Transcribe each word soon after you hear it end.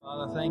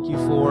Thank you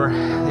for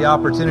the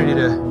opportunity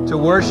to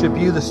worship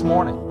you this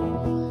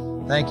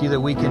morning. Thank you that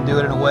we can do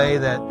it in a way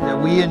that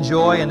we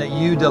enjoy and that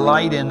you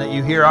delight in, that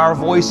you hear our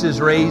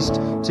voices raised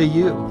to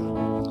you.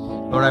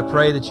 Lord, I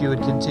pray that you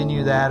would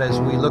continue that as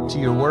we look to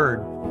your Word,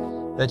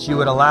 that you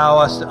would allow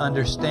us to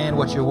understand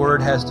what your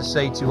Word has to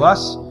say to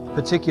us,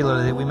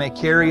 particularly that we may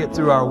carry it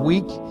through our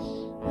week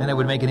and it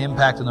would make an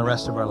impact on the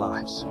rest of our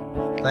lives.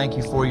 Thank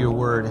you for your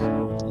Word.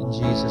 In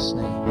Jesus'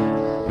 name,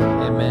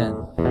 amen.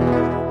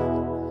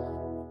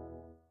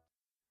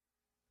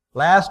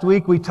 Last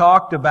week we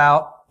talked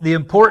about the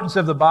importance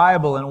of the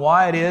Bible and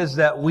why it is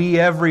that we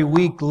every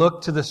week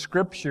look to the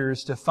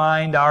Scriptures to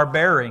find our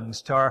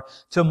bearings,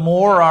 to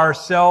moor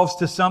ourselves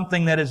to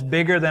something that is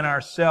bigger than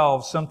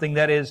ourselves, something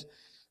that is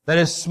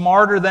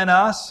smarter than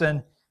us.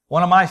 And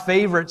one of my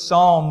favorite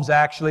Psalms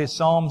actually is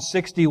Psalm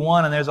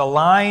 61, and there's a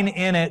line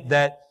in it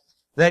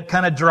that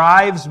kind of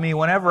drives me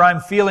whenever I'm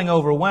feeling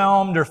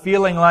overwhelmed or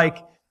feeling like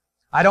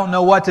I don't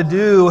know what to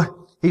do.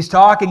 He's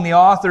talking, the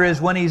author is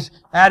when he's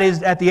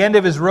at the end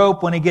of his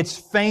rope, when he gets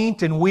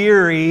faint and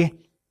weary,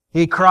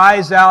 he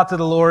cries out to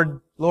the Lord,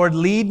 Lord,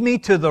 lead me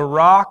to the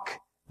rock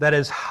that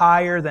is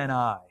higher than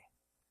I.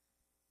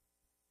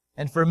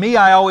 And for me,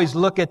 I always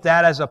look at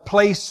that as a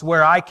place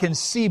where I can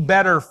see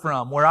better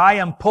from, where I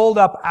am pulled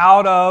up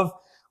out of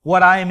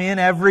what I am in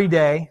every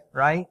day,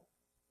 right?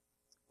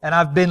 And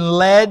I've been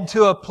led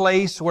to a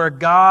place where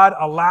God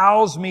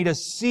allows me to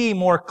see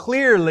more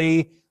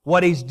clearly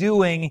what He's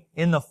doing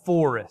in the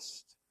forest.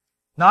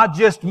 Not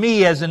just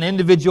me as an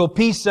individual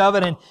piece of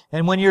it,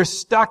 and when you're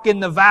stuck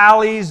in the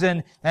valleys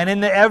and in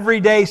the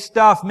everyday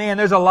stuff, man,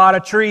 there's a lot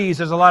of trees,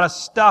 there's a lot of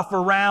stuff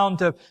around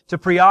to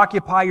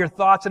preoccupy your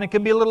thoughts, and it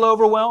can be a little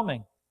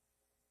overwhelming.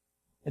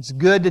 It's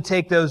good to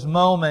take those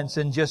moments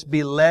and just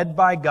be led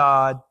by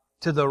God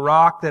to the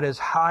rock that is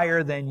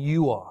higher than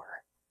you are.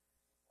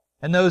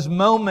 And those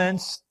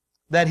moments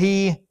that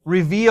He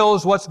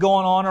reveals what's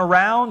going on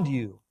around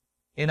you,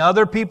 in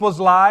other people's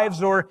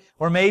lives, or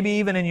maybe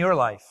even in your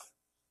life.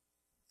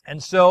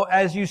 And so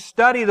as you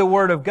study the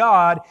Word of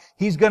God,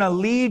 He's going to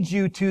lead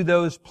you to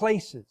those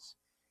places.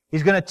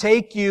 He's going to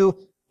take you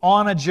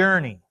on a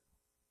journey.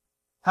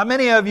 How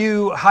many of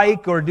you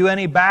hike or do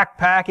any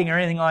backpacking or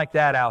anything like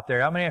that out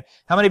there? How many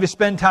of you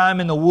spend time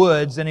in the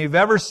woods and you've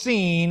ever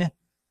seen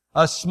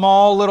a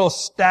small little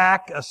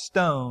stack of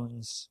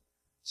stones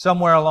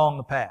somewhere along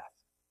the path?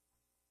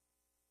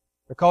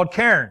 They're called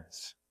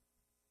cairns.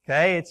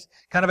 Okay, it's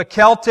kind of a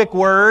Celtic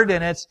word,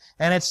 and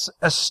it's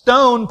a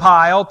stone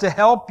pile to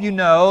help you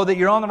know that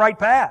you're on the right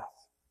path.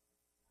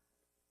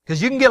 Because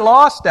you can get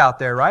lost out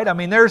there, right? I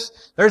mean, there's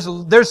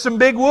some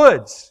big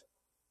woods.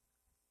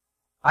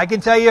 I can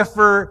tell you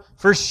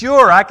for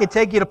sure, I could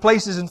take you to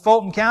places in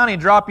Fulton County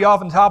and drop you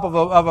off on top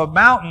of a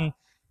mountain,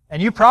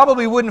 and you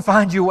probably wouldn't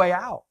find your way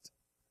out.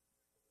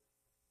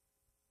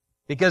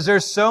 Because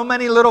there's so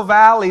many little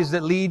valleys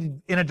that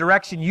lead in a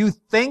direction you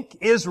think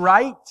is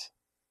right.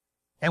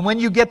 And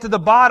when you get to the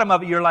bottom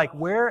of it, you're like,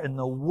 where in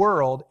the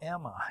world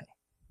am I?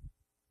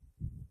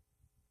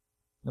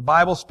 The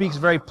Bible speaks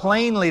very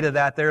plainly to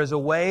that. There is a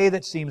way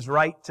that seems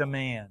right to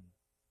man.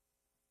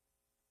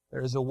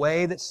 There is a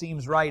way that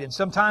seems right. And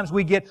sometimes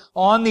we get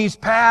on these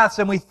paths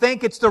and we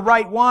think it's the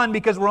right one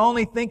because we're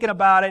only thinking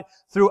about it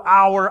through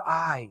our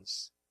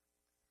eyes.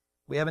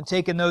 We haven't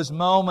taken those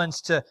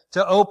moments to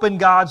open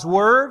God's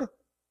Word,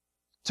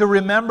 to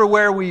remember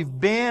where we've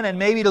been, and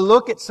maybe to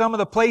look at some of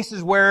the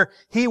places where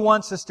He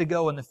wants us to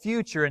go in the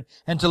future,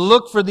 and to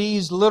look for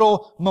these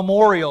little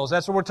memorials.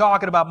 That's what we're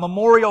talking about,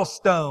 memorial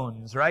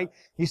stones, right?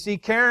 You see,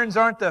 cairns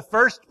aren't the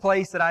first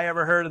place that I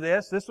ever heard of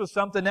this. This was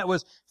something that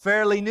was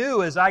fairly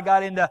new as I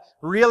got into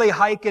really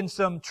hiking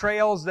some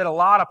trails that a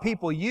lot of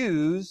people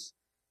use.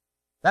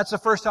 That's the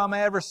first time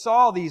I ever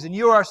saw these. And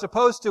you are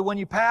supposed to, when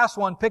you pass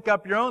one, pick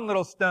up your own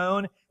little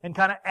stone and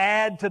kind of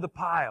add to the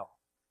pile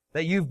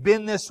that you've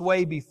been this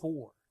way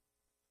before.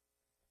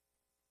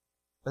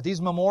 But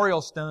these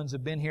memorial stones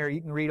have been here.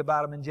 You can read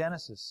about them in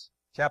Genesis.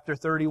 Chapter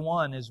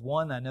 31 is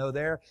one I know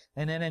there.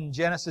 And then in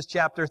Genesis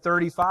chapter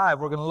 35,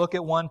 we're going to look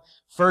at one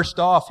first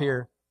off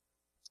here.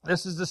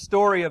 This is the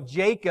story of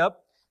Jacob.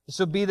 This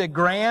will be the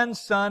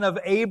grandson of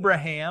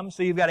Abraham.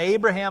 So you've got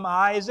Abraham,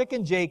 Isaac,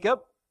 and Jacob.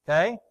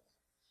 Okay?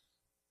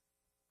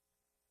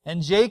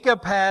 And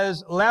Jacob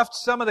has left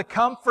some of the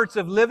comforts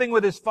of living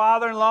with his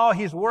father-in-law.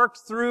 He's worked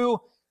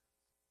through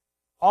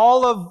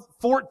all of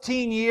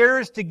 14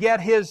 years to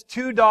get his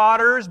two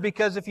daughters,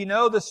 because if you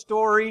know the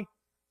story,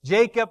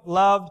 Jacob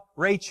loved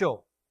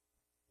Rachel.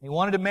 He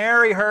wanted to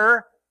marry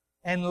her,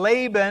 and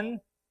Laban,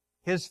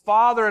 his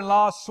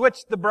father-in-law,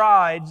 switched the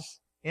brides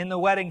in the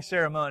wedding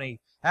ceremony.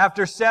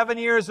 After 7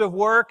 years of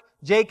work,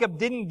 Jacob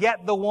didn't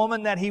get the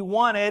woman that he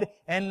wanted,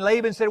 and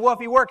Laban said, well,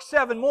 if you work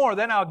 7 more,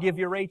 then I'll give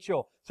you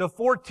Rachel. So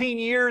 14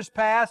 years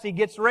pass, he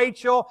gets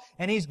Rachel,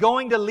 and he's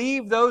going to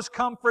leave those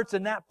comforts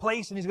in that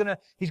place, and he's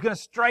going to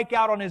strike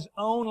out on his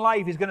own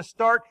life. He's going to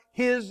start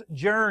his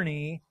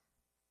journey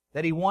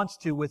that he wants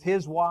to with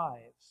his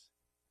wives.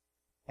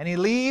 And he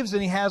leaves,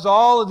 and he has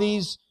all of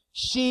these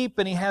sheep,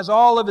 and he has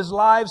all of his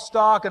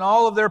livestock and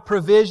all of their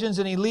provisions,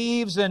 and he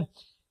leaves, and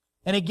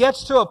And he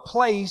gets to a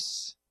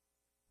place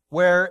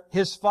where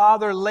his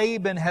father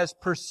Laban has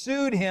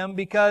pursued him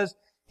because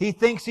he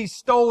thinks he's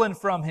stolen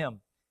from him.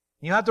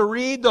 You have to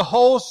read the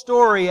whole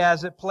story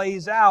as it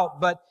plays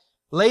out, but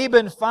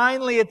Laban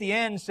finally at the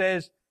end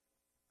says,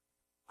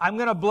 I'm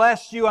going to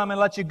bless you, I'm going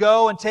to let you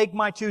go and take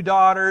my 2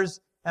 daughters,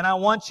 and I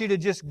want you to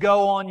just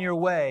go on your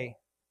way.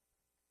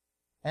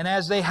 And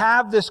as they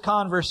have this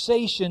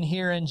conversation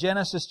here in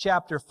Genesis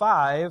chapter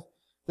 5,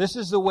 this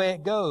is the way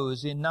it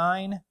goes in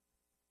 9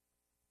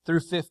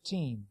 through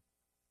 15.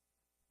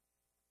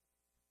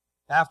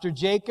 After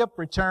Jacob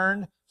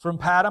returned from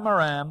Paddan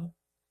Aram,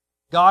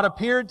 God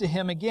appeared to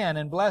him again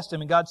and blessed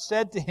him. And God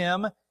said to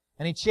him,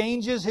 and He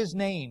changes his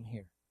name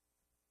here.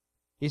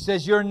 He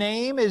says, your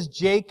name is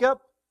Jacob,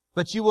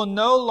 but you will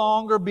no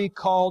longer be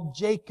called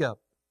Jacob.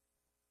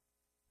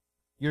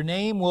 Your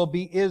name will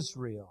be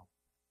Israel.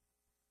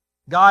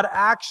 God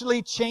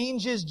actually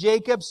changes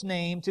Jacob's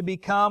name to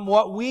become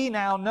what we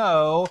now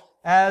know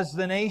as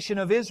the nation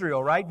of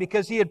Israel, right?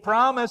 Because He had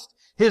promised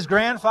his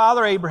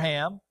grandfather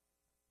Abraham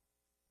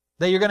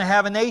that you're going to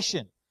have a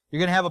nation. You're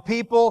going to have a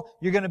people.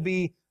 You're going to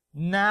be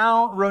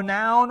now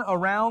renowned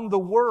around the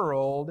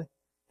world.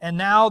 And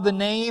now the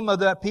name of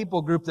that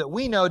people group that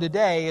we know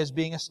today is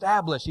being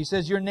established. He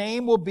says, your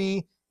name will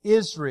be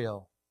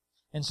Israel.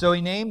 And so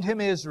He named him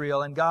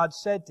Israel, and God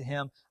said to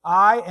him,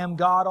 I am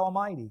God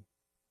Almighty.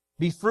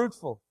 Be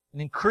fruitful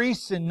and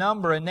increase in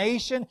number. A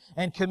nation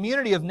and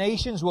community of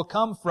nations will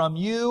come from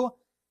you.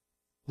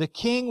 The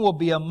king will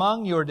be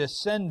among your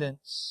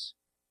descendants.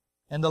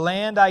 And the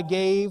land I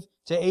gave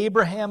to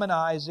Abraham and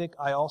Isaac,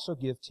 I also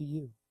give to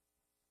you.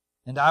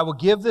 And I will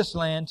give this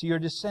land to your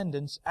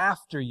descendants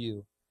after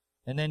you.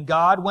 And then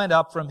God went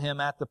up from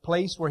him at the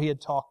place where He had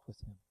talked with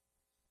him.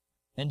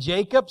 And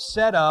Jacob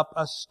set up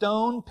a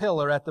stone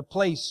pillar at the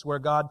place where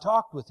God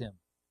talked with him.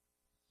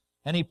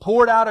 And he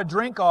poured out a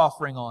drink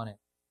offering on it.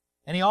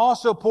 And he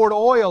also poured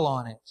oil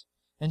on it.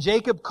 And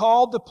Jacob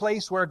called the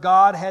place where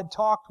God had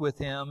talked with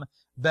him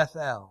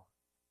Bethel.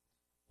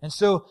 And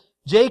so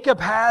Jacob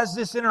has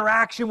this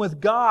interaction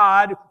with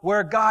God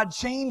where God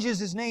changes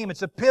his name.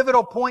 It's a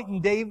pivotal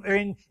point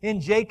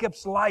in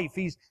Jacob's life.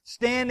 He's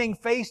standing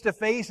face to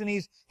face and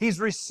he's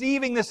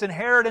receiving this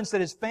inheritance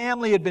that his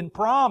family had been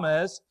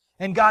promised.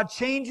 And God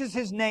changes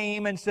his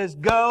name and says,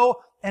 go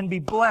and be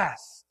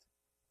blessed.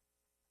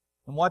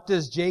 And what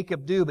does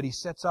Jacob do? But he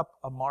sets up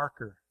a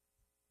marker.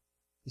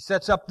 He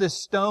sets up this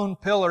stone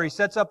pillar. He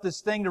sets up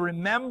this thing to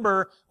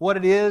remember what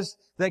it is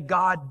that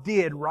God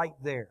did right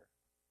there.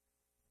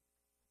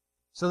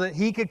 So that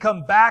he could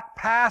come back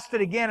past it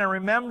again and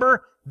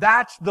remember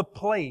that's the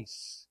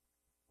place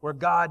where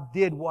God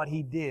did what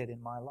He did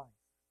in my life.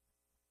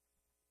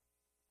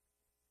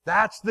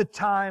 That's the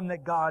time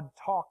that God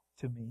talked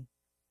to me.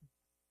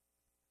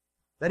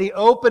 That He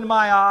opened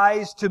my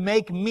eyes to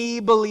make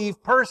me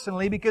believe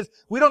personally, because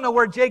we don't know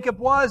where Jacob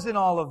was in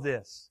all of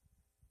this.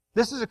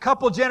 This is a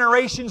couple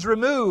generations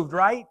removed,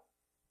 right?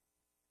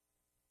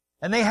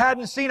 And they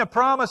hadn't seen a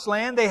promised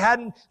land. They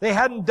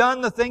hadn't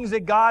done the things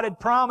that God had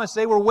promised.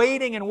 They were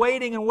waiting and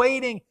waiting and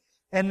waiting.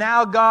 And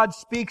now God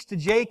speaks to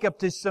Jacob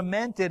to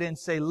cement it and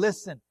say,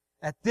 listen,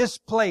 at this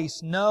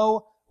place,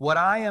 know what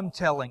I am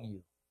telling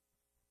you.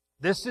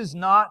 This is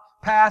not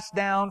passed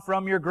down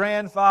from your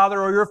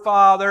grandfather or your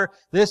father.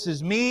 This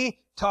is me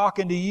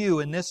talking to you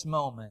in this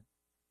moment.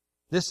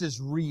 This is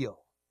real.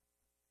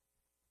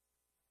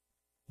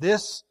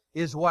 This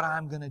is what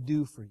I'm going to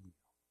do for you.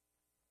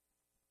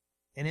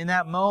 And in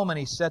that moment,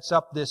 He sets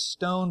up this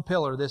stone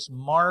pillar, this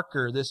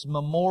marker, this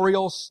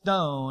memorial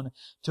stone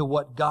to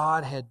what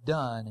God had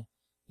done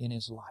in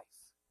his life.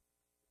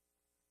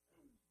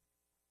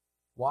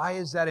 Why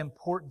is that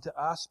important to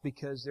us?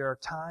 Because there are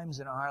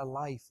times in our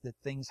life that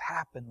things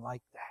happen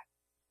like that.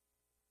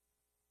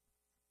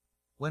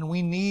 When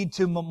we need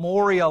to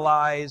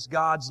memorialize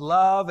God's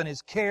love and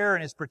His care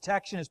and His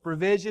protection, His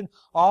provision,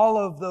 all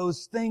of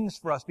those things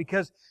for us,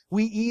 because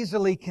we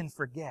easily can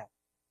forget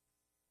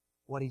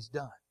what He's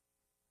done.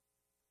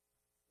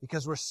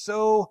 Because we're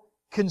so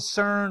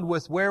concerned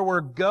with where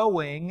we're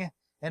going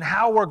and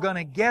how we're going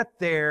to get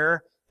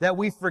there that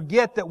we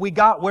forget that we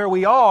got where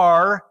we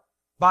are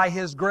by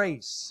His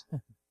grace.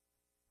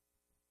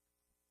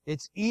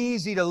 It's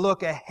easy to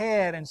look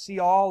ahead and see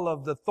all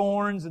of the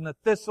thorns and the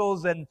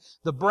thistles and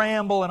the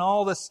bramble and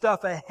all the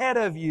stuff ahead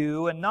of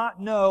you and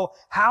not know,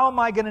 how am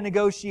I going to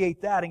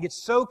negotiate that? And get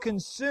so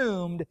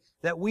consumed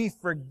that we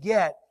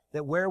forget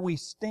that where we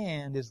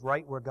stand is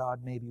right where God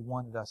maybe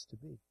wanted us to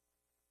be.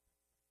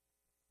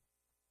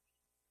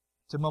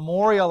 To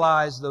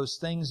memorialize those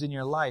things in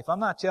your life. I'm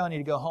not telling you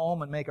to go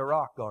home and make a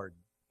rock garden,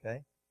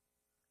 okay?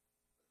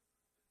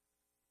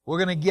 We're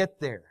going to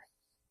get there.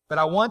 But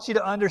I want you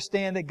to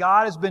understand that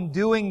God has been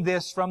doing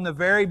this from the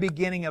very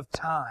beginning of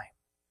time.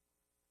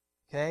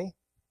 Okay?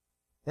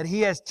 That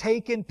He has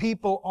taken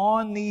people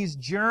on these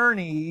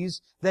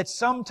journeys that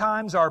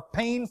sometimes are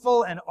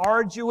painful and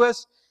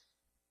arduous.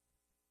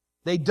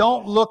 They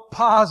don't look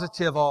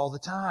positive all the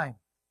time.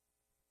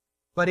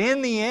 But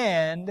in the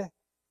end,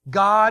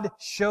 God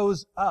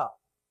shows up.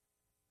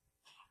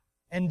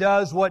 and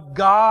does what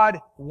God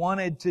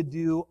wanted to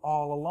do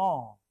all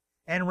along,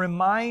 and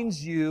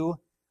reminds you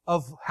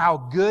of how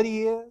good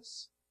He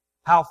is,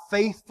 how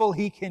faithful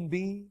He can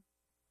be,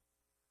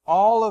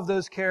 all of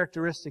those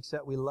characteristics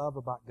that we love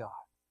about God.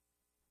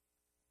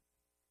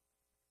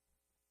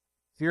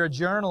 If you're a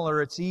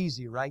journaler, it's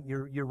easy, right?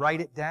 You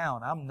write it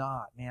down. I'm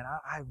not, man.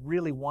 I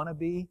really want to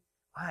be.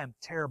 I am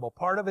terrible.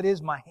 Part of it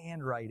is my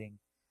handwriting.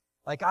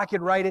 Like I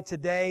could write it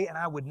today and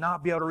I would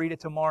not be able to read it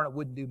tomorrow and it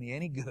wouldn't do me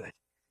any good.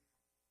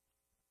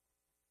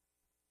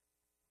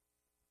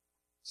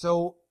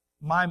 So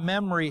my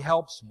memory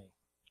helps me.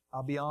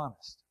 I'll be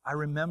honest. I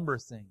remember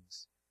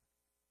things.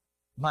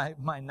 My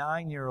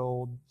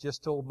 9-year-old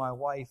just told my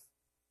wife,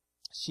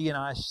 she and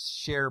I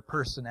share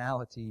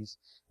personalities,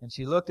 and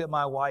she looked at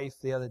my wife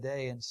the other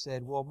day and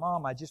said, "Well,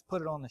 Mom, I just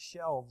put it on the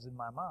shelves in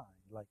my mind."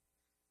 Like,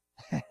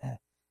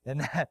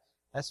 and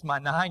that's my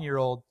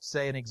 9-year-old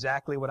saying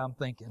exactly what I'm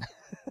thinking.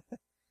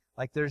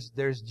 Like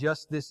there's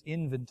just this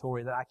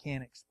inventory that I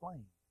can't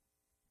explain.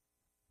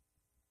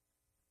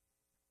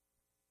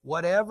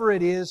 Whatever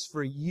it is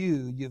for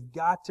you, you've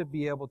got to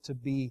be able to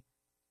be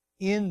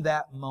in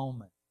that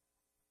moment.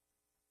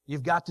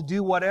 You've got to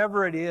do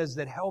whatever it is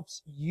that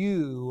helps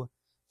you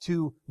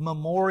to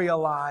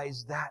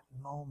memorialize that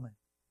moment.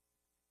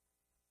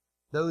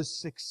 Those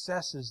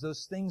successes,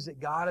 those things that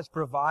God has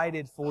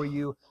provided for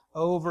you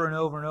over and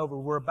over and over.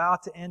 We're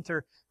about to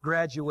enter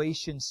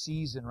graduation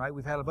season, right?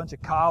 We've had a bunch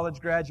of college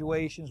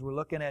graduations. We're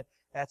looking at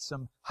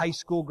some high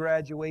school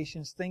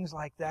graduations, things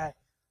like that.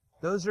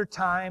 Those are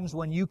times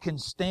when you can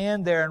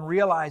stand there and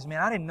realize,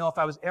 man, I didn't know if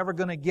I was ever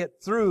going to get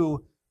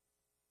through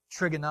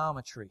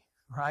trigonometry,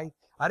 right?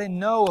 I didn't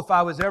know if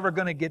I was ever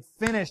going to get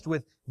finished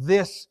with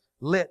this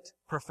lit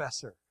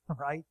professor,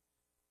 right?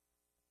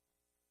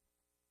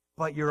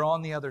 But you're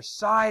on the other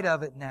side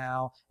of it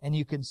now, and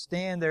you can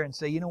stand there and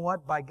say, you know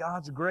what? By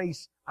God's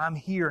grace, I'm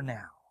here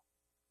now.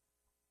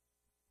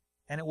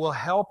 And it will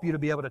help you to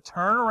be able to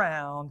turn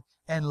around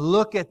and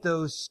look at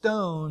those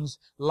stones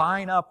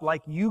line up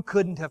like you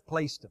couldn't have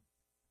placed them.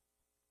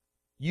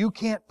 You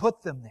can't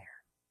put them there.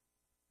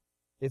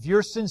 If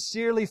you're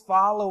sincerely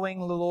following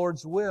the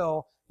Lord's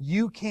will,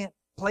 you can't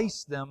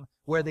place them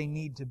where they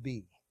need to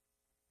be.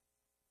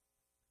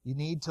 You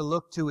need to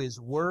look to His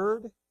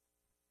Word.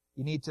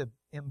 You need to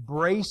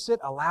embrace it,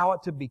 allow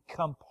it to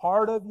become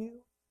part of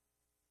you,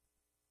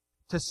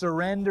 to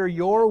surrender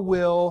your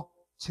will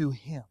to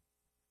Him,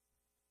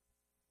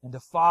 and to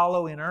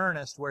follow in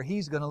earnest where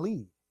He's going to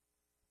lead.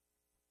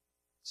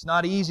 It's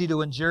not easy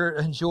to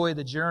enjoy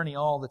the journey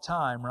all the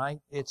time, right?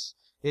 It's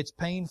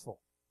painful.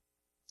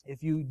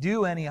 If you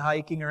do any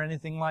hiking or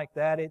anything like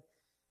that,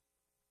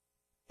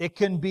 it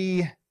can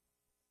be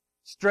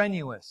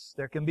strenuous.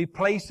 There can be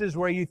places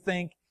where you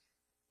think,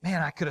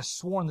 man, I could have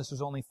sworn this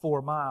was only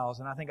 4 miles,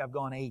 and I think I've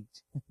gone 8.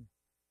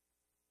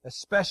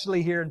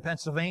 Especially here in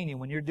Pennsylvania,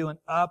 when you're doing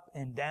up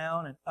and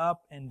down and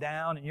up and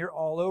down, and you're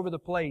all over the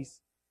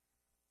place.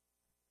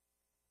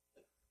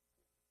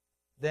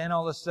 Then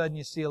all of a sudden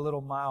you see a little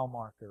mile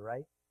marker,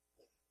 right?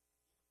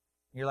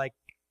 You're like,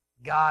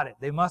 got it.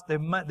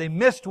 They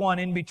missed one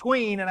in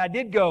between, and I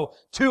did go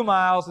 2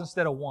 miles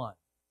instead of 1.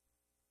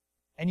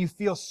 And you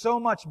feel so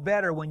much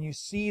better when you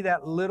see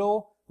that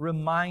little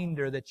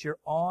reminder that you're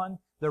on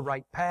the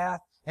right path,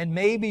 and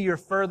maybe you're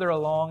further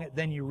along it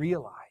than you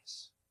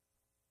realize.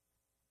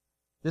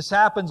 This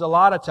happens a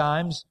lot of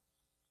times.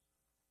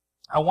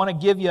 I want to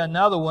give you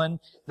another one.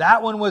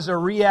 That one was a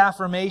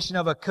reaffirmation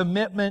of a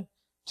commitment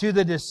to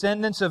the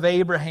descendants of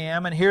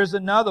Abraham, and here's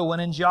another one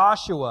in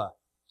Joshua.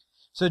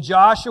 So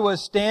Joshua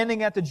is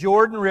standing at the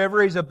Jordan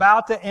River. He's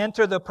about to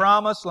enter the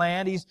Promised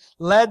Land. He's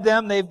led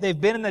them. They've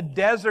been in the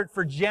desert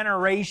for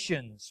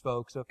generations,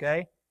 folks,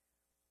 okay?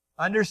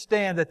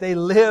 Understand that they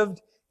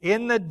lived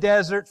in the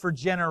desert for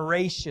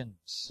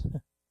generations.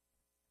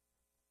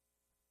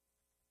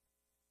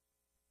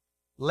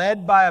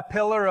 Led by a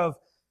pillar of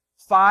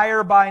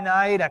fire by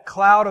night, a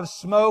cloud of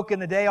smoke in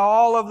the day,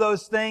 all of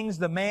those things,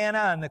 the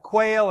manna and the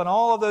quail and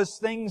all of those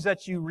things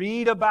that you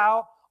read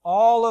about,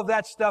 all of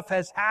that stuff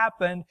has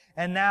happened,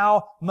 and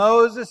now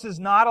Moses is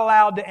not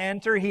allowed to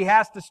enter. He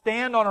has to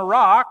stand on a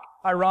rock,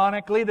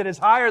 ironically, that is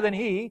higher than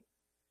he,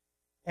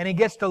 and he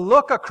gets to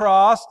look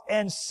across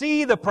and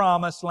see the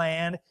Promised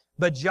Land,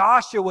 but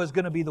Joshua is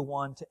going to be the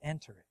one to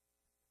enter it.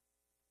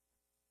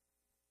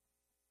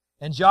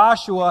 And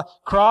Joshua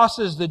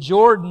crosses the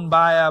Jordan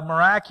by a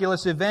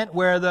miraculous event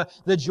where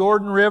the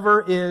Jordan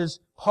River is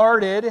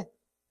parted,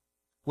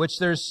 which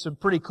there's some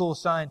pretty cool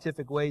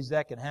scientific ways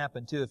that can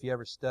happen too if you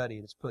ever study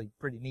it. It's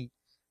pretty neat.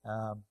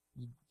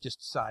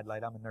 Just a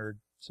sidelight, I'm a nerd.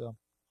 So,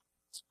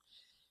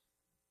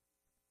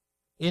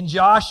 in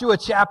Joshua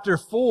chapter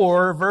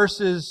 4,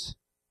 verses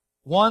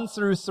 1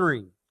 through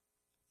 3,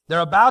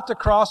 they're about to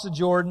cross the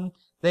Jordan.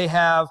 They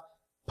have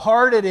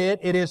parted it.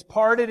 It is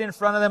parted in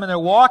front of them, and they're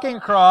walking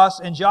across,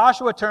 and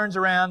Joshua turns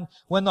around.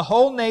 When the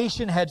whole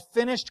nation had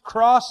finished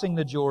crossing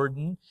the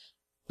Jordan,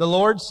 the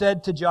Lord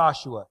said to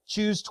Joshua,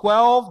 "Choose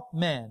 12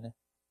 men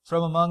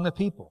from among the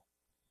people,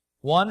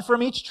 one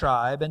from each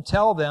tribe, and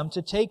tell them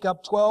to take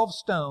up 12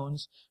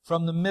 stones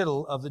from the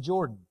middle of the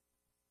Jordan,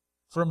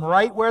 from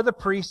right where the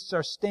priests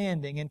are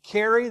standing, and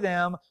carry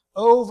them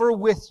over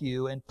with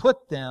you and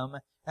put them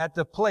at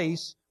the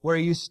place where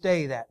you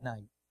stay that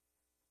night.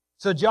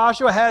 So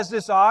Joshua has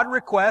this odd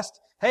request.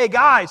 Hey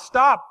guys,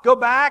 stop, go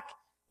back.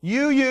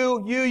 You,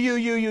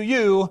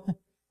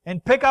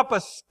 and pick up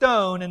a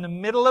stone in the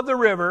middle of the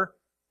river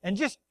and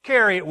just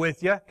carry it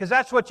with you, because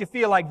that's what you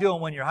feel like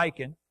doing when you're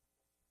hiking,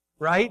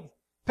 right?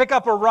 Pick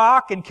up a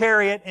rock and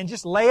carry it and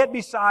just lay it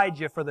beside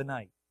you for the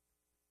night.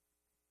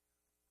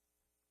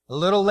 A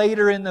little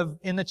later in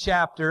the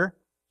chapter,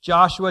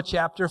 Joshua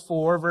chapter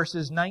 4,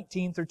 verses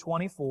 19 through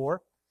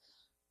 24,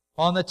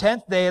 on the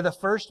 10th day of the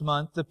first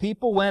month, the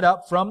people went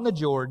up from the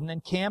Jordan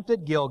and camped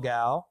at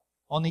Gilgal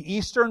on the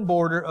eastern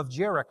border of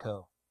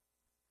Jericho.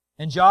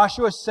 And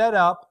Joshua set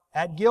up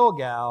at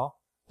Gilgal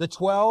the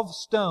 12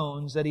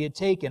 stones that he had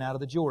taken out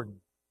of the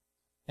Jordan.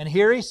 And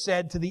here he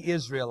said to the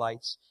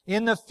Israelites,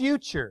 in the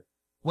future,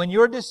 when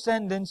your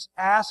descendants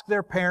ask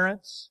their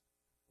parents,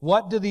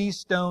 what do these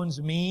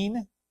stones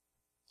mean?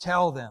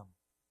 Tell them,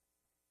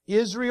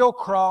 Israel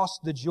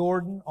crossed the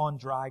Jordan on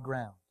dry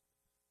ground.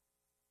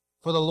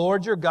 For the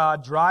Lord your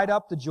God dried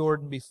up the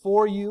Jordan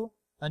before you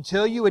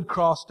until you had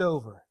crossed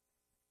over.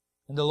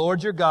 And the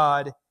Lord your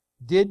God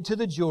did to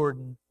the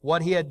Jordan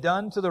what He had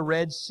done to the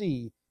Red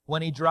Sea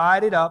when He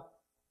dried it up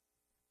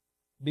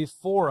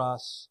before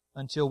us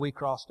until we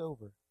crossed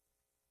over.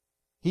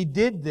 He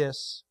did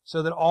this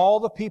so that all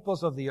the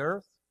peoples of the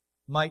earth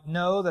might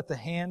know that the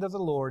hand of the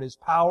Lord is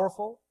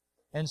powerful,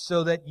 and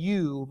so that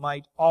you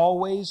might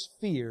always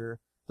fear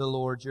the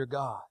Lord your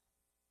God.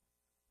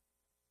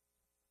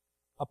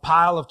 A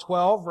pile of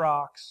 12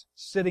 rocks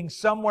sitting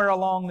somewhere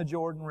along the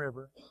Jordan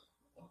River,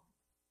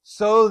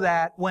 so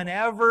that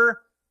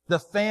whenever the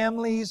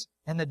families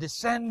and the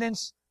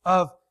descendants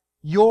of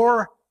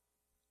your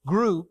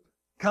group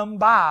come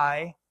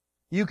by,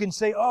 you can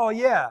say, oh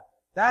yeah,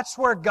 that's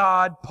where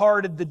God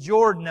parted the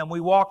Jordan and we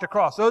walked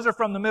across. Those are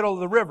from the middle of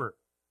the river.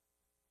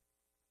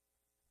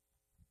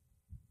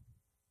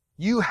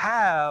 You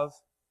have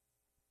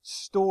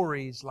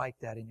stories like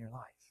that in your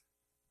life.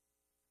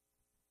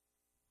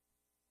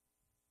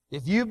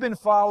 If you've been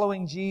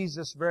following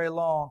Jesus very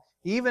long,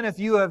 even if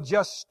you have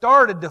just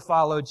started to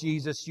follow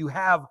Jesus, you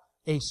have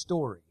a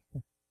story,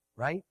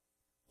 right?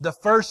 The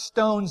first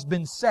stone's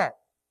been set.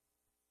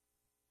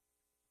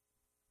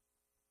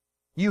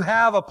 You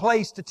have a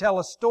place to tell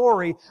a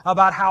story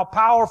about how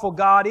powerful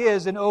God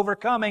is in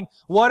overcoming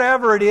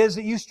whatever it is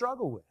that you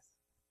struggle with.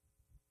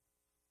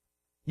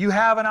 You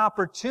have an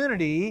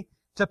opportunity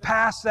to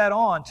pass that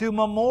on, to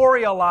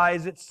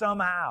memorialize it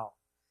somehow.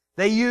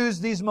 They use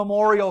these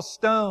memorial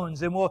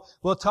stones, and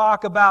we'll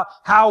talk about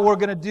how we're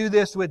going to do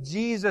this with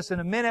Jesus in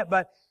a minute,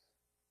 but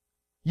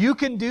you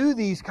can do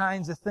these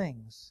kinds of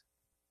things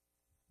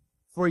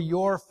for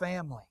your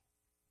family.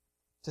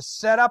 To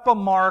set up a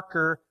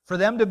marker for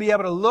them to be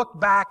able to look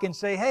back and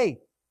say, hey,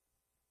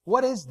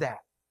 what is that?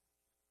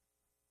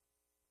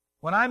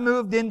 When I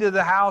moved into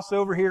the house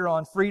over here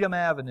on Freedom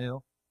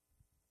Avenue,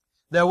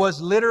 there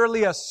was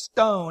literally a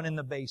stone in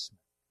the basement.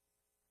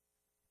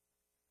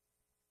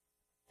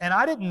 And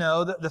I didn't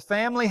know that the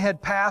family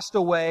had passed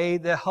away.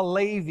 The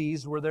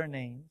Halevis were their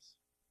names.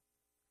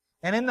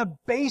 And in the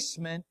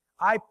basement,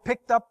 I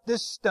picked up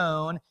this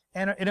stone,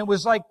 and it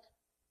was like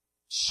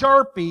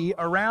Sharpie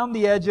around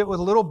the edge of it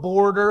with a little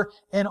border,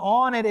 and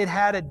on it, it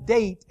had a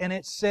date, and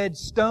it said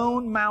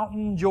Stone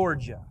Mountain,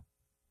 Georgia.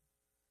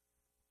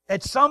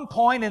 At some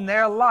point in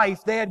their life,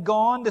 they had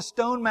gone to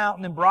Stone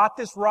Mountain and brought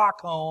this rock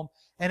home,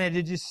 and it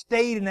had just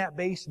stayed in that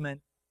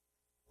basement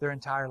their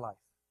entire life.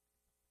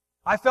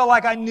 I felt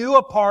like I knew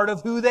a part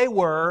of who they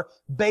were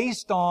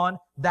based on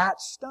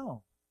that stone.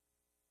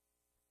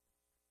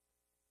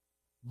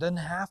 Doesn't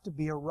have to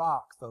be a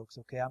rock, folks,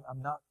 okay?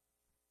 I'm not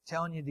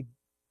telling you to...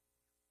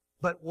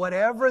 But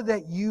whatever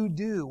that you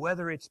do,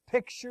 whether it's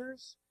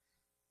pictures,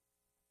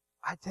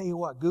 I tell you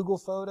what, Google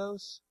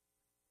Photos,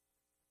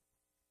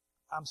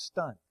 I'm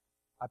stunned.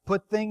 I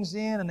put things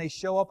in and they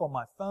show up on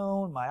my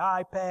phone, my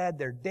iPad,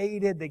 they're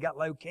dated, they got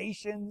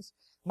locations.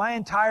 My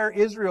entire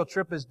Israel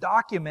trip is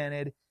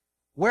documented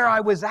where I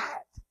was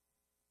at.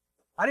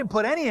 I didn't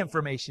put any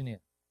information in.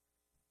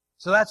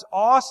 So that's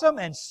awesome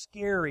and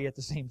scary at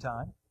the same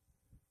time,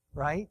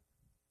 right?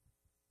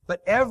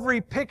 But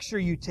every picture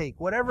you take,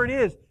 whatever it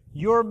is,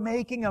 you're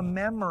making a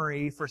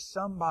memory for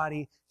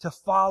somebody to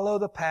follow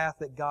the path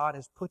that God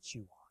has put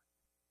you on.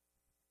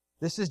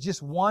 This is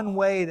just one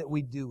way that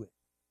we do it.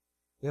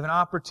 We have an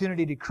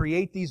opportunity to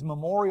create these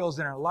memorials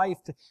in our life,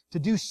 to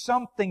do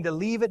something, to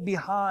leave it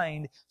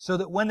behind, so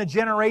that when the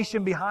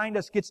generation behind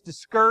us gets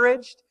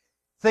discouraged,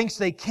 thinks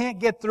they can't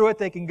get through it,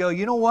 they can go,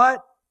 you know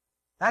what?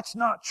 That's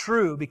not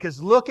true, because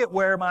look at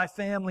where my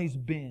family's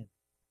been.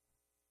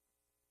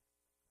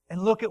 And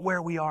look at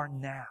where we are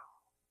now.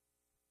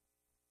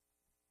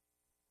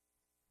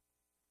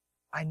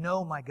 I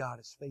know my God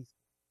is faithful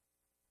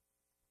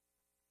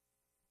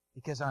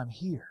because I'm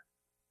here.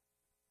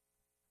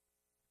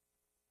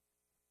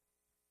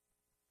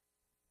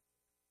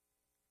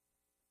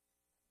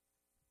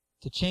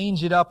 to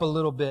change it up a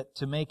little bit,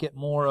 to make it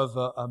more of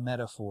a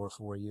metaphor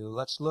for you,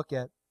 let's look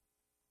at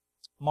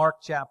Mark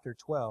chapter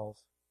 12.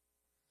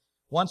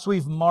 Once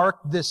we've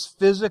marked this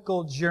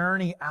physical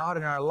journey out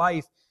in our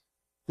life,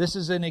 this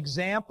is an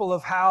example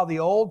of how the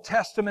Old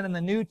Testament and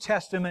the New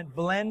Testament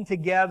blend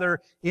together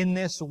in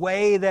this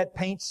way that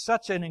paints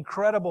such an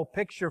incredible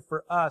picture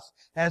for us.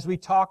 As we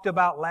talked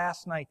about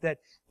last night,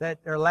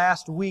 or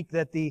last week,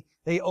 that the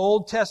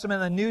Old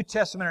Testament and the New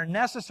Testament are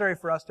necessary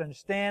for us to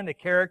understand the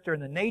character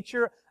and the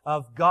nature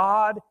of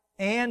God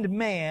and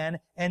man,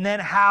 and then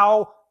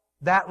how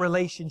that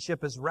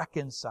relationship is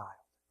reconciled,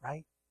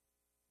 right?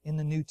 In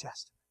the New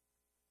Testament.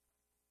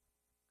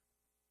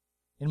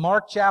 In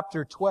Mark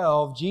chapter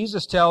 12,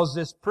 Jesus tells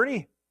this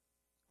pretty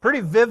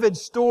vivid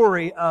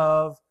story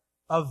of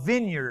a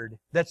vineyard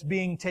that's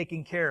being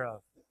taken care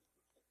of.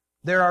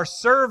 There are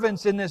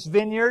servants in this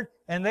vineyard,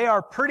 and they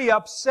are pretty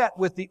upset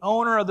with the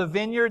owner of the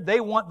vineyard.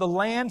 They want the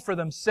land for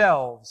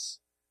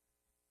themselves.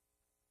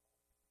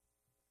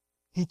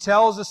 He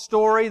tells a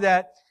story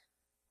that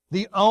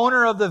the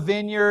owner of the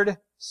vineyard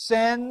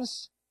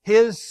sends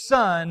his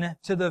son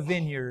to the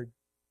vineyard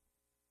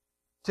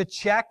to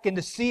check and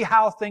to see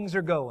how things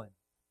are going.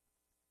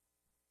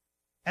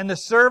 And the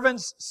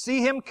servants see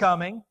him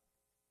coming,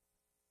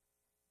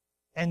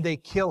 and they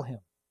kill him.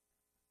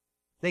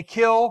 They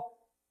kill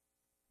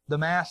the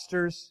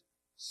master's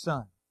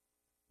son.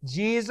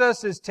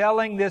 Jesus is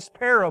telling this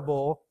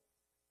parable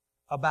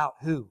about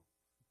who?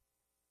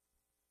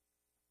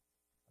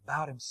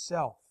 About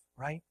himself,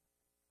 right?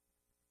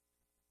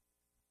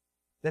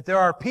 That there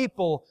are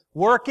people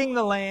working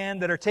the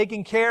land that are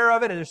taking care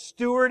of it, and they're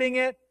stewarding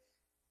it,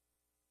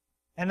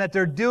 and that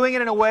they're doing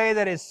it in a way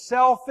that is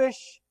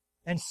selfish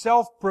and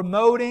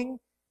self-promoting.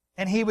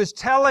 And he was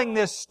telling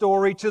this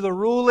story to the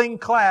ruling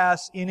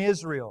class in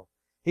Israel.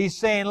 He's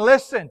saying,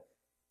 listen,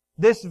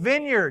 this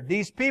vineyard,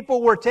 these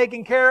people were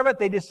taking care of it.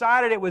 They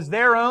decided it was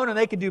their own and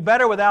they could do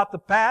better without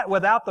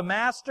the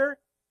master.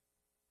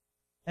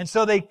 And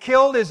so they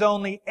killed his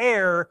only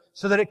heir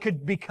so that it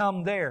could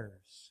become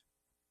theirs.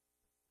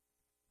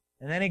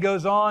 And then he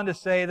goes on to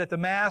say that the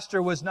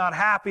master was not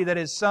happy that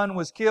his son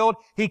was killed.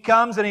 He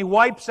comes and he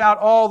wipes out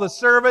all the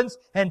servants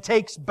and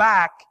takes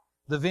back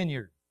the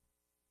vineyard.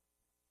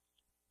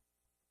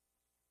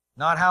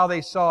 Not how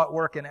they saw it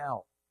working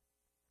out.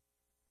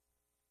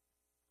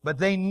 But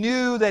they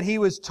knew that he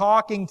was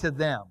talking to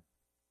them.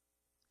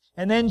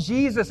 And then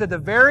Jesus, at the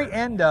very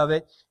end of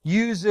it,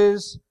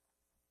 uses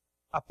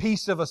a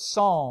piece of a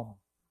psalm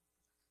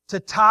to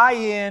tie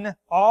in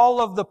all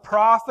of the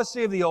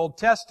prophecy of the Old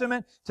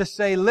Testament, to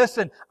say,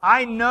 listen,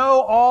 I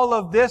know all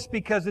of this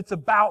because it's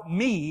about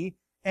me,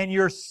 and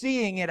you're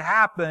seeing it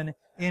happen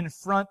in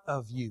front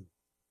of you.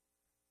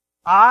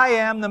 I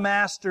am the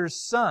master's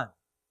son.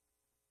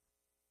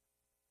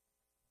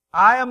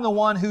 I am the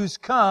one who's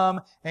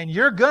come, and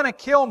you're going to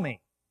kill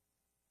me.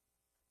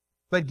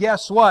 But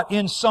guess what?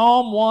 In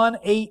Psalm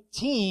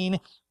 118,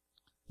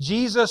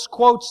 Jesus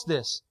quotes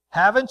this.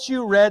 Haven't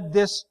you read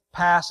this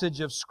passage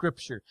of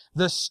Scripture?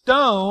 The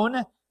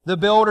stone the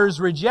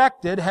builders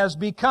rejected has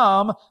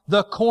become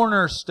the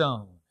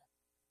cornerstone.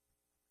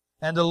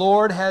 And the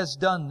Lord has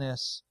done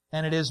this,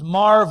 and it is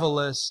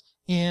marvelous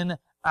in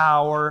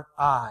our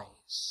eyes.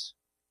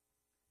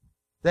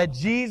 That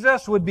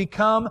Jesus would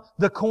become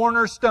the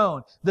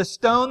cornerstone. The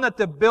stone that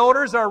the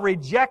builders are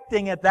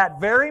rejecting at that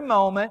very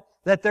moment,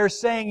 that they're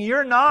saying,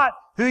 you're not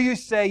who you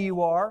say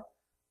you are.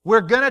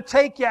 We're going to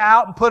take you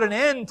out and put an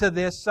end to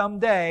this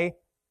someday.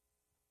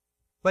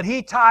 But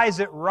He ties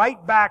it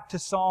right back to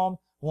Psalm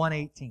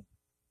 118. It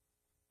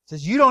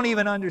says, you don't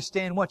even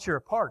understand what you're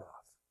a part of.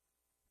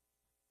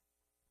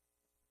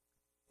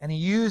 And He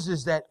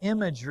uses that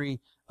imagery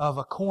of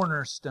a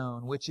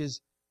cornerstone, which is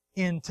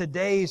in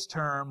today's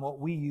term what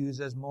we use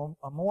as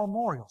a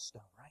memorial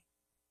stone, right?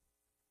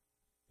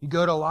 You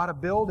go to a lot of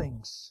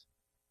buildings,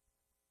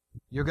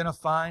 you're going to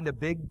find a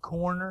big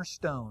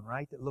cornerstone,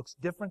 right, that looks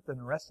different than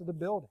the rest of the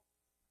building.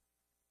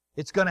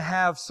 It's going to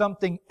have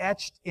something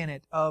etched in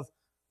it of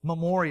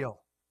memorial.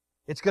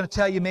 It's going to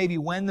tell you maybe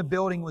when the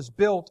building was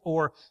built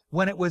or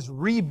when it was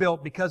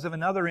rebuilt because of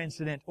another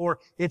incident, or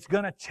it's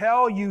going to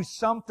tell you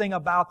something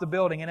about the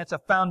building. And it's a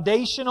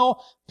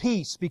foundational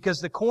piece because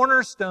the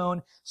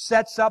cornerstone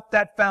sets up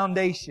that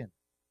foundation.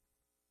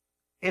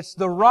 It's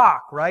the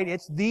rock, right?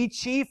 It's the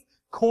chief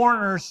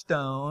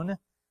cornerstone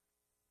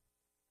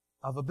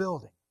of a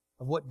building,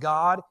 of what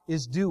God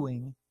is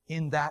doing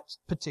in that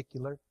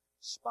particular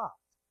spot.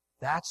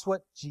 That's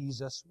what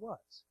Jesus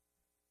was.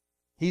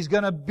 He's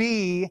going to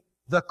be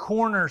the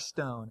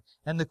cornerstone.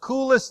 And the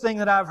coolest thing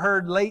that I've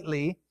heard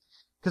lately,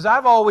 because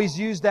I've always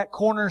used that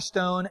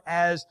cornerstone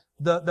as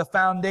the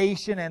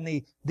foundation and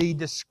the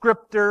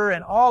descriptor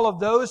and all of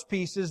those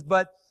pieces,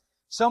 but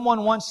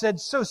someone once said,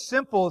 so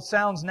simple it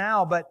sounds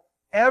now, but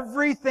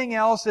everything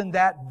else in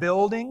that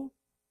building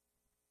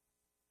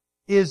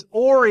is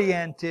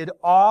oriented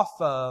off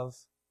of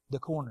the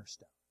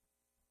cornerstone.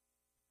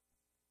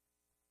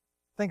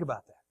 Think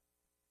about that.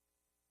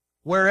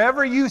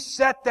 Wherever you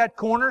set that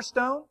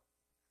cornerstone,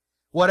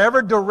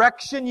 whatever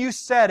direction you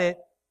set it,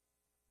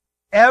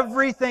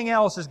 everything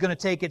else is going to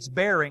take its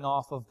bearing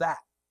off of that.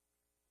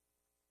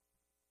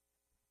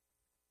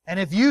 And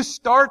if you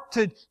start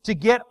to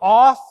get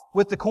off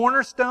with the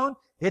cornerstone,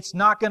 it's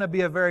not going to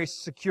be a very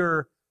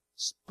secure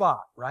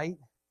spot, right?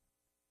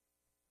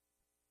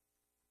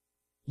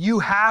 You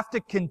have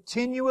to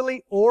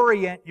continually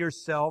orient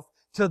yourself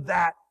to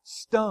that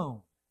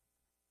stone.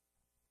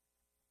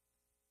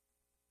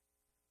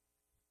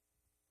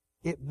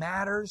 It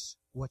matters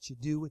what you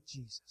do with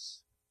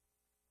Jesus.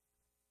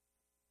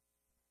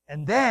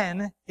 And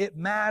then it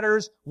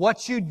matters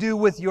what you do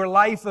with your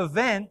life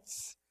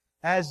events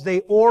as they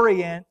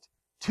orient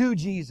to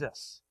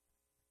Jesus.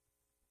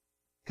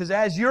 Because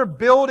as you're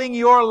building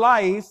your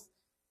life,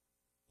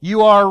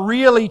 you are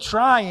really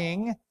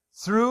trying,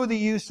 through the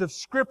use of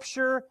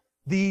Scripture,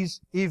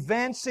 these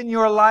events in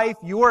your life,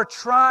 you are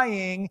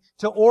trying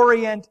to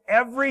orient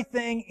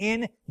everything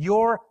in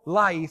your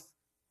life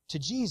to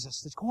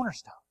Jesus, the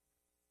cornerstone.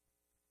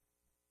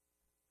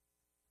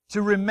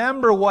 To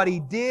remember what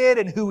He did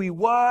and who He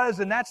was,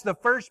 and that's the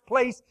first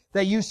place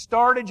that you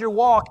started your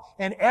walk,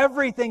 and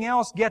everything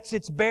else gets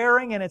its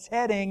bearing and its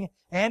heading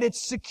and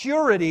its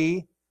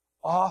security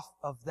off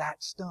of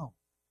that stone.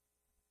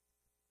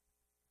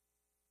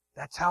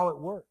 That's how it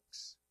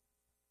works.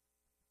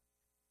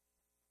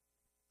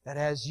 That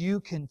as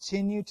you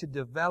continue to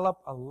develop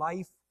a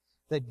life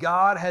that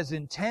God has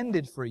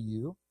intended for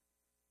you,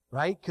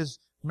 right? Because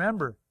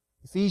remember,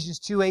 Ephesians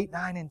 2, 8,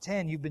 9, and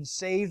 10, you've been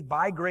saved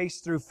by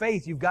grace through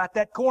faith. You've got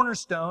that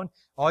cornerstone.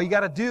 All you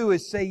got to do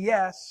is say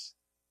yes.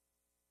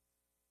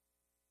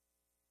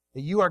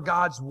 That you are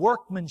God's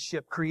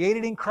workmanship,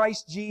 created in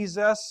Christ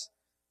Jesus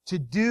to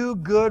do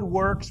good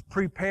works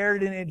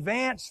prepared in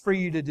advance for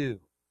you to do.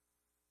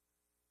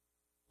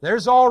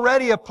 There's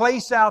already a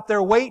place out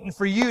there waiting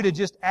for you to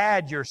just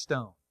add your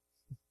stone.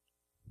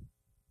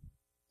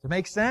 Does it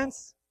make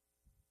sense?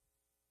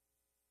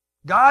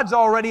 God's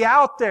already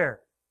out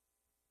there.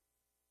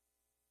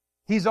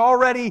 He's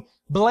already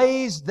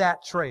blazed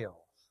that trail.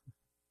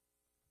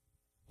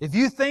 If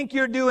you think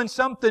you're doing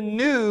something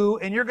new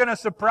and you're going to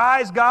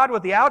surprise God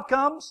with the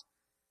outcomes,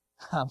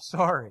 I'm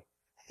sorry.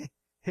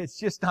 It's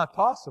just not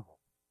possible.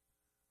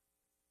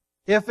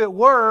 If it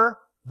were,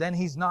 then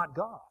He's not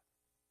God.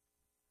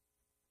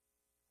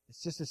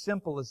 It's just as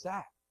simple as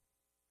that.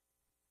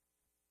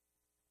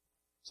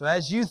 So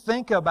as you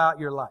think about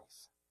your life,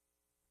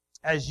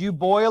 as you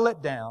boil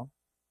it down,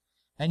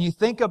 and you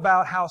think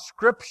about how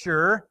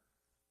Scripture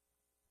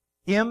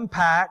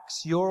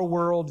impacts your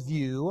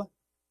worldview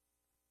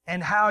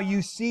and how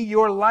you see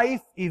your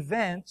life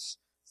events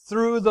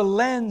through the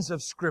lens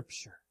of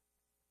Scripture,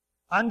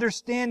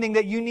 understanding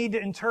that you need to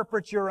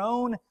interpret your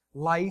own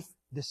life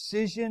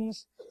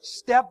decisions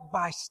step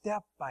by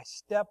step by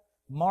step,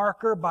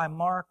 marker by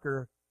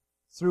marker,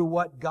 through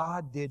what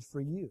God did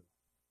for you.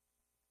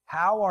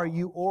 How are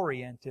you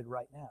oriented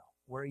right now?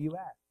 Where are you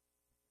at?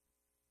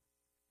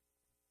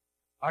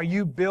 Are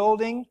you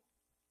building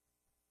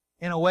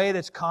in a way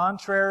that's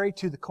contrary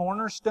to the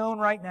cornerstone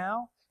right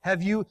now?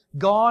 Have you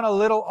gone a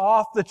little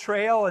off the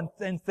trail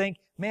and think,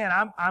 man,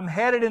 I'm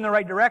headed in the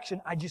right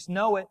direction. I just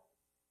know it.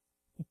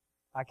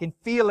 I can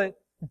feel it.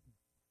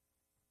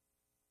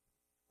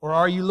 Or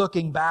are you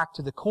looking back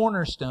to the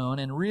cornerstone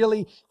and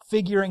really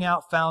figuring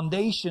out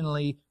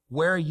foundationally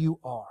where you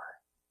are?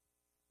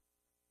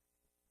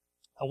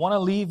 I want to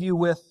leave you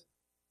with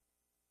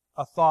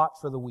a thought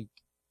for the week.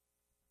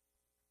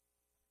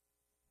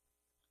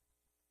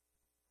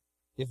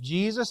 If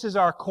Jesus is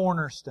our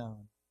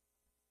cornerstone,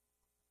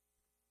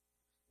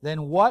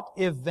 then what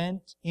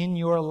event in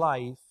your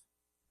life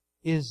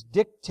is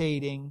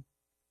dictating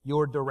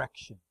your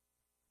direction?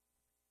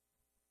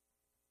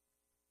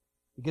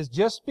 Because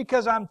just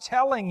because I'm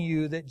telling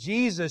you that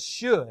Jesus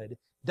should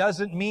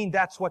doesn't mean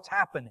that's what's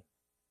happening.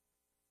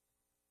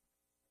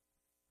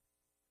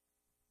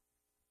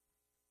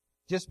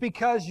 Just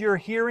because you're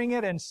hearing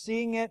it and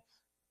seeing it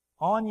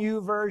on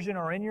YouVersion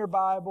or in your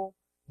Bible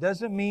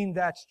doesn't mean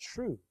that's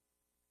true.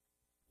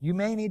 You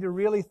may need to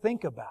really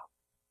think about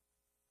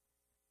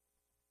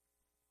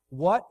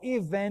what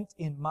event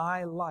in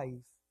my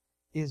life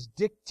is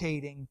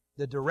dictating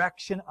the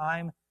direction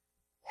I'm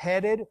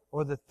headed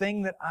or the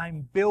thing that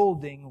I'm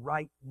building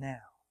right now.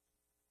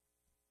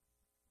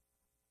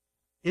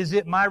 Is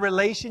it my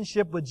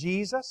relationship with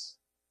Jesus?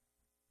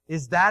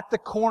 Is that the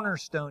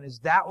cornerstone? Is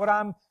that what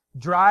I'm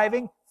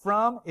driving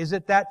from? Is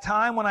it that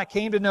time when I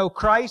came to know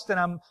Christ and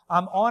I'm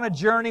on a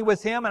journey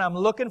with Him and I'm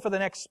looking for the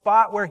next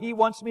spot where He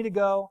wants me to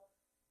go?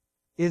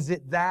 Is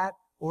it that,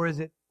 or is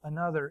it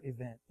another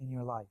event in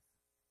your life?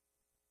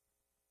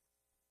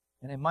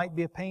 And it might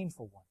be a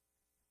painful one.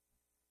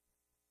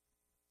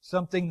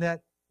 Something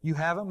that you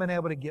haven't been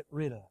able to get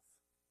rid of.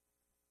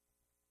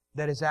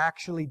 That is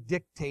actually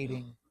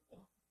dictating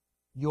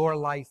your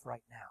life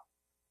right now.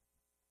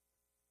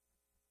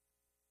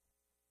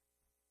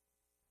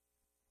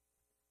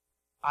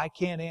 I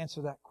can't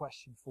answer that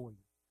question for you.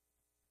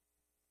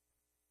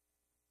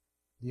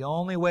 The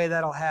only way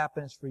that'll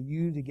happen is for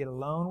you to get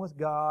alone with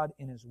God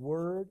in His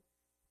Word,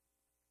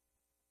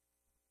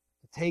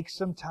 to take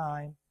some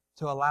time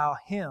to allow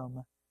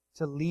Him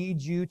to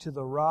lead you to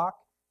the rock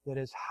that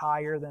is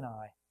higher than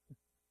I.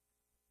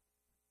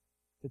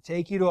 To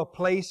take you to a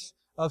place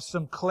of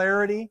some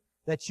clarity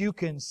that you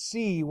can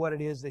see what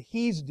it is that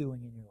He's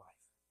doing in your life.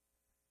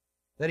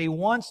 That He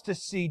wants to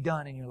see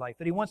done in your life.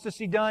 That He wants to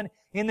see done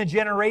in the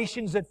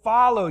generations that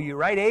follow you,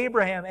 right?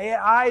 Abraham,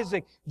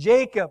 Isaac,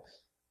 Jacob,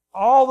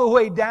 all the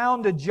way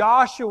down to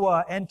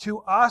Joshua and to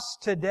us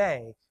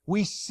today.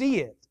 We see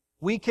it.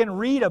 We can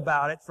read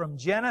about it from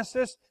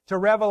Genesis to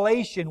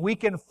Revelation. We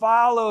can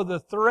follow the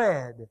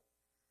thread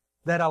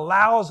that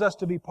allows us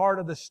to be part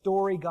of the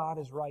story God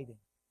is writing.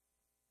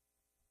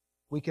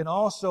 We can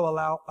also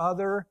allow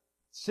other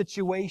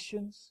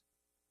situations,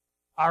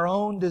 our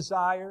own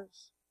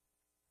desires,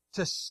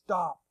 to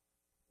stop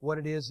what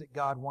it is that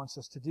God wants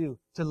us to do,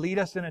 to lead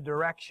us in a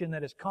direction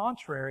that is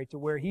contrary to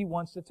where He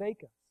wants to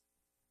take us.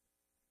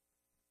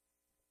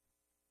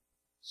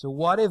 So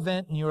what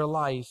event in your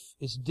life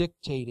is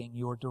dictating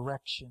your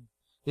direction?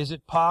 Is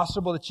it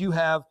possible that you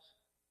have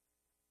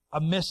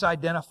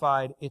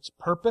misidentified its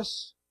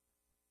purpose?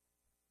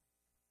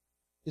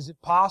 Is it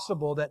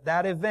possible that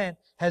that event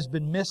has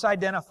been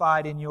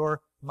misidentified in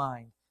your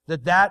mind?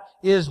 That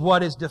is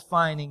what is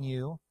defining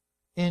you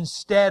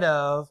instead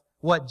of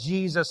what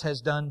Jesus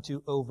has done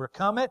to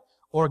overcome it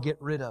or get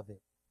rid of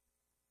it?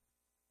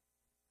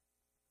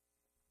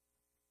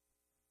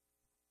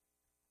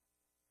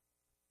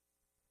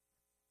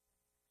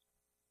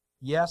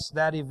 Yes,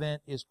 that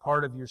event is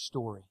part of your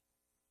story.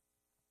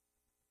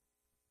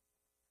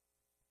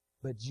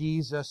 But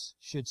Jesus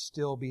should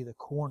still be the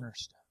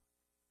cornerstone,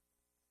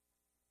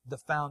 the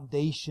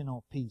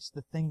foundational piece,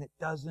 the thing that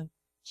doesn't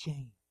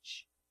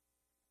change.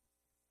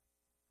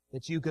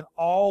 That you can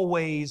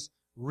always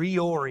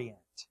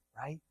reorient,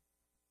 right?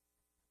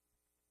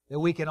 That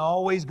we can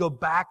always go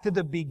back to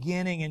the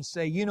beginning and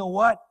say, you know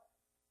what?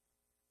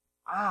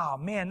 Oh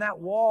man, that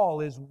wall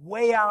is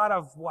way out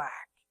of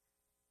whack.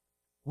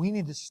 We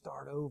need to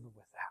start over with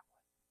that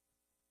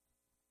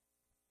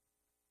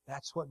one.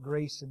 That's what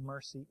grace and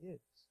mercy is.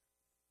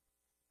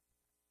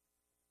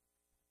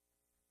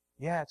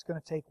 Yeah, it's going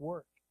to take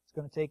work. It's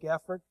going to take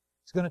effort.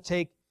 It's going to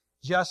take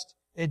just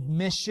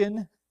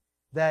admission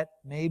that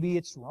maybe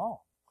it's wrong.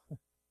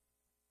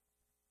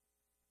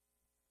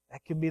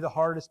 That can be the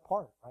hardest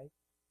part, right?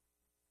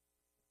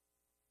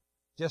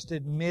 Just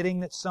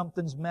admitting that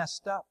something's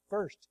messed up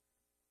first.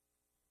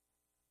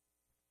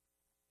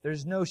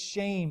 There's no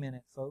shame in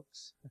it,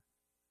 folks.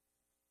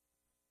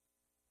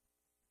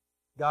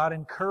 God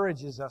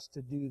encourages us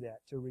to do that,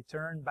 to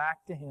return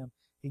back to Him.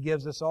 He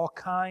gives us all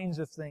kinds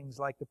of things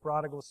like the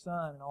prodigal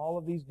son and all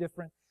of these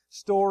different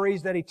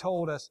stories that He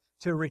told us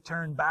to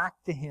return back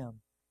to Him,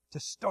 to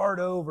start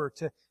over,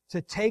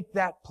 to take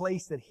that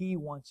place that He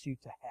wants you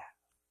to have.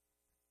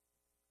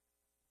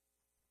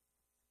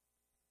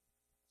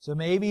 So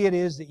maybe it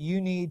is that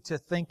you need to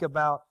think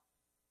about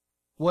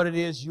what it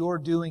is you're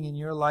doing in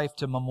your life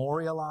to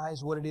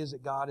memorialize what it is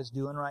that God is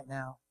doing right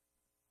now.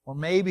 Or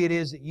maybe it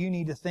is that you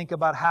need to think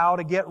about how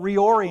to get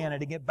reoriented,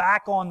 to get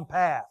back on the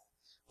path.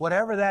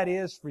 Whatever that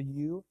is for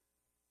you,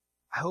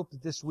 I hope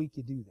that this week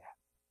you do that.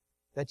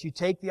 That you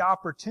take the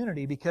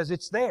opportunity because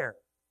it's there.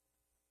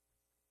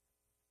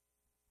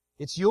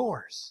 It's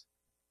yours.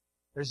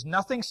 There's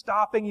nothing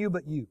stopping you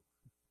but you.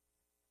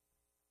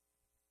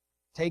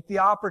 Take the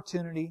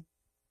opportunity,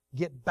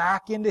 get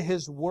back into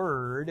His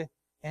Word,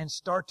 and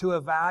start to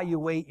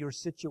evaluate your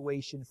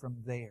situation from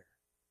there.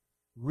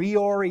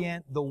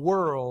 Reorient the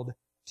world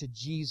to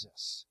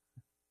Jesus.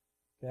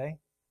 Okay?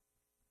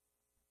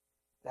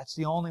 That's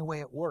the only way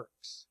it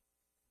works.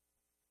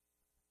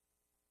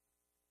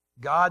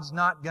 God's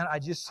not going to... I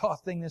just saw a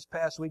thing this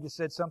past week that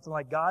said something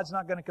like, God's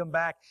not going to come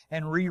back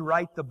and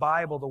rewrite the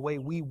Bible the way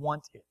we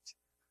want it.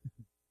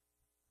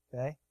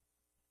 Okay?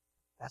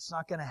 That's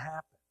not going to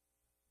happen.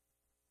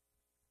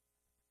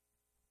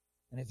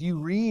 And if you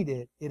read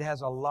it, it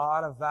has a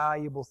lot of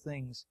valuable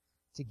things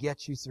to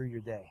get you through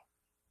your day.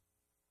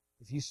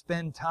 If you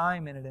spend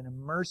time in it and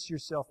immerse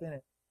yourself in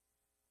it,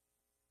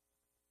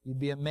 you'd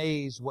be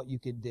amazed what you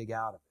can dig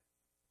out of it.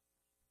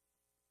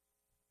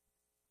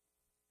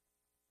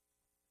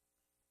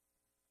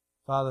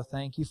 Father,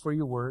 thank You for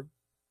Your Word.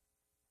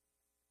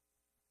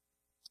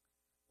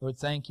 Lord,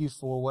 thank You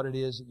for what it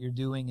is that You're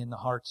doing in the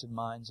hearts and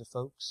minds of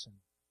folks. And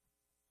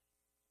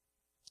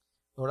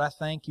Lord, I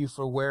thank You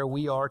for where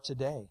we are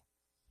today.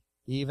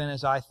 Even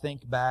as I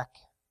think back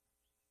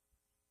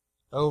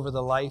over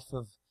the life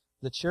of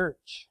the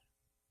church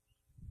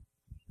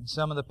and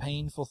some of the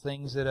painful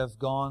things that have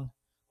gone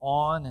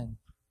on and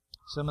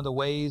some of the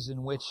ways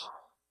in which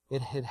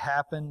it had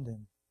happened.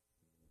 And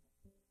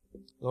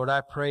Lord,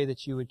 I pray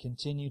that You would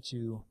continue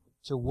to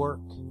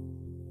work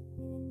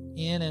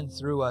in and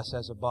through us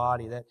as a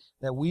body,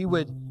 that we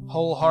would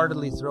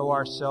wholeheartedly throw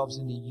ourselves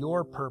into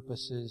Your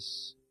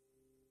purposes.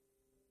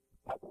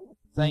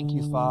 Thank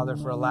You, Father,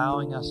 for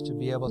allowing us to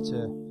be able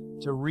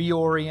to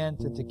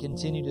reorient and to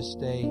continue to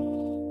stay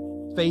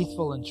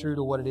faithful and true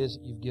to what it is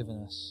that You've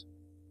given us.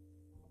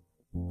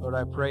 Lord,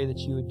 I pray that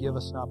You would give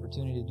us an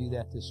opportunity to do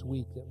that this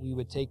week, that we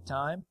would take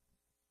time,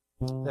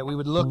 that we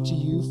would look to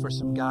You for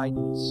some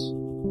guidance,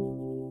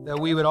 that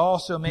we would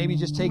also maybe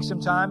just take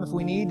some time, if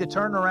we need, to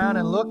turn around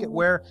and look at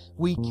where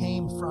we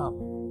came from.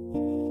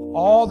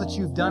 All that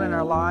You've done in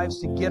our lives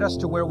to get us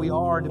to where we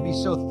are, and to be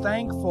so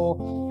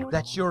thankful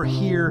that You're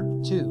here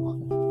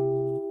too.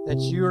 That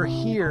You're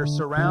here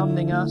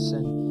surrounding us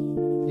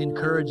and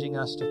encouraging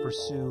us to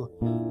pursue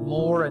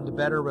more and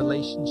better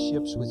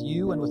relationships with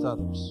You and with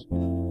others.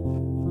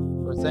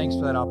 Lord, thanks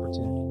for that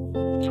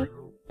opportunity.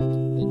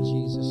 In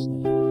Jesus'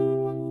 name.